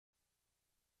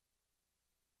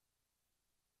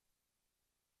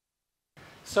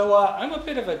So I'm a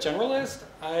bit of a generalist.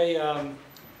 I'm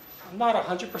not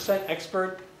 100%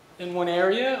 expert in one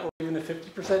area, or even a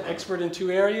 50% expert in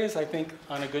 2 areas. I think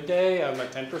on a good day, I'm a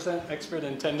 10% expert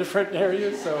in 10 different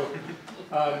areas. So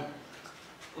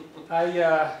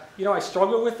I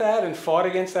struggled with that and fought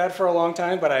against that for a long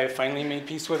time, but I finally made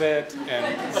peace with it.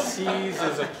 And C's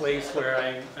is a place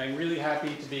where I'm really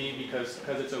happy to be because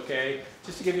it's okay.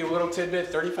 Just to give you a little tidbit,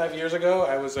 35 years ago,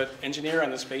 I was an engineer on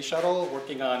the space shuttle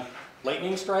working on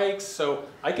lightning strikes, so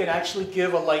I could actually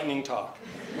give a lightning talk.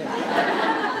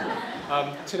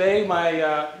 Today,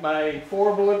 my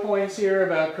 4 bullet points here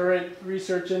about current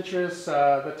research interests.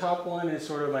 The top one is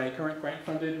sort of my current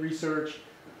grant-funded research.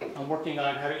 I'm working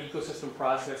on how do ecosystem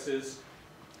processes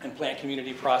and plant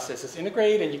community processes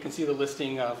integrate, and you can see the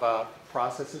listing of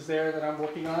processes there that I'm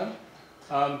working on.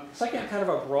 Second, kind of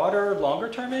a broader,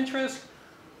 longer-term interest.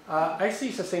 I see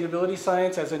sustainability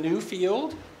science as a new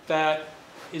field that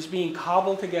is being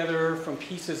cobbled together from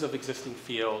pieces of existing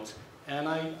fields. And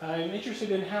I'm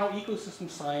interested in how ecosystem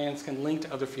science can link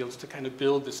to other fields to kind of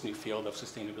build this new field of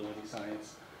sustainability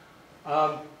science.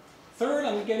 Third,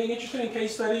 I'm getting interested in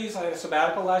case studies. I had a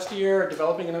sabbatical last year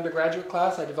developing an undergraduate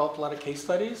class. I developed a lot of case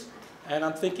studies. And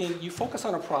I'm thinking, you focus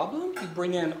on a problem, you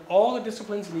bring in all the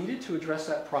disciplines needed to address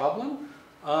that problem,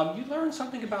 you learn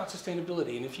something about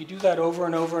sustainability. And if you do that over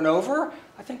and over and over,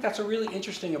 I think that's a really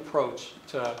interesting approach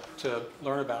to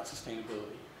learn about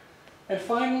sustainability. And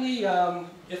finally,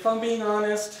 if I'm being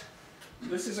honest,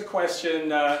 this is a question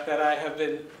that I have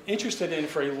been interested in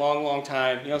for a long, long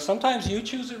time. You know, sometimes you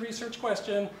choose a research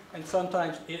question, and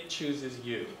sometimes it chooses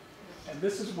you. And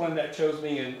this is one that chose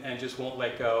me and just won't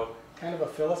let go. Kind of a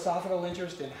philosophical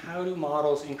interest in how do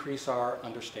models increase our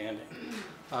understanding.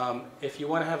 If you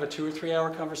want to have a 2 or 3 hour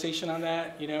conversation on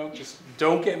that, just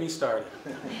don't get me started.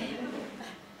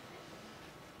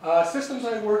 Systems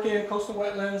I work in, coastal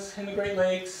wetlands in the Great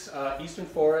Lakes, eastern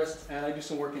forests, and I do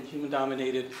some work in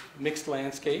human-dominated mixed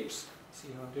landscapes. See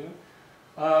how I'm doing?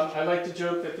 I like to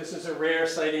joke that this is a rare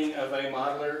sighting of a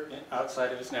modeler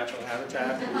outside of its natural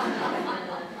habitat.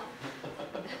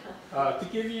 To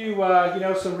give you,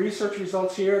 some research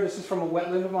results here, this is from a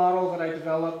wetland model that I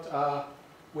developed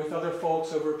with other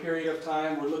folks over a period of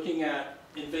time. We're looking at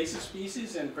invasive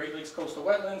species in Great Lakes coastal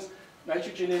wetlands.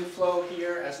 Nitrogen inflow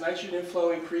here, as nitrogen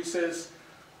inflow increases,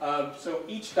 so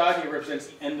each dot here represents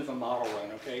the end of a model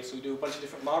run, okay? So we do a bunch of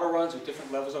different model runs with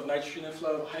different levels of nitrogen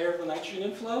inflow. The higher the nitrogen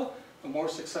inflow, the more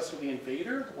successful the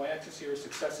invader. The y-axis here is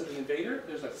success of the invader.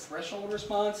 There's a threshold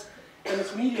response, and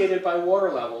it's mediated by water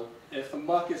level. If the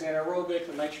muck is anaerobic,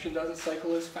 the nitrogen doesn't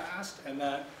cycle as fast, and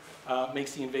that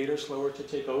makes the invader slower to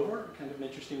take over. Kind of an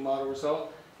interesting model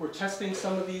result. We're testing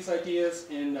some of these ideas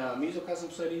in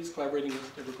mesocosm studies, collaborating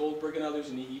with Deborah Goldberg and others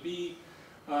in the EEB.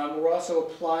 We're also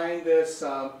applying this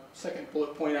second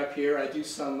bullet point up here. I do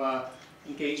some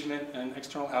engagement and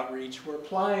external outreach. We're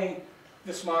applying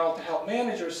this model to help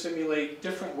managers simulate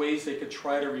different ways they could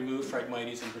try to remove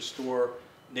Phragmites and restore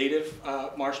native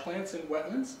marsh plants and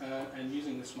wetlands, and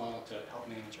using this model to help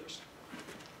managers.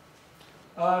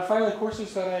 Finally,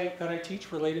 courses that I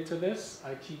teach related to this.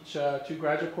 I teach 2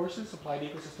 graduate courses, Applied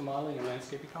Ecosystem Modeling and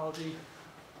Landscape Ecology,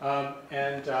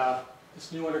 and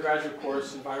this new undergraduate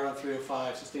course, Environ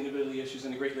 305, Sustainability Issues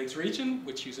in the Great Lakes Region,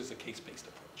 which uses a case-based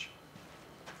approach.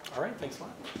 All right, thanks a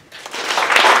lot.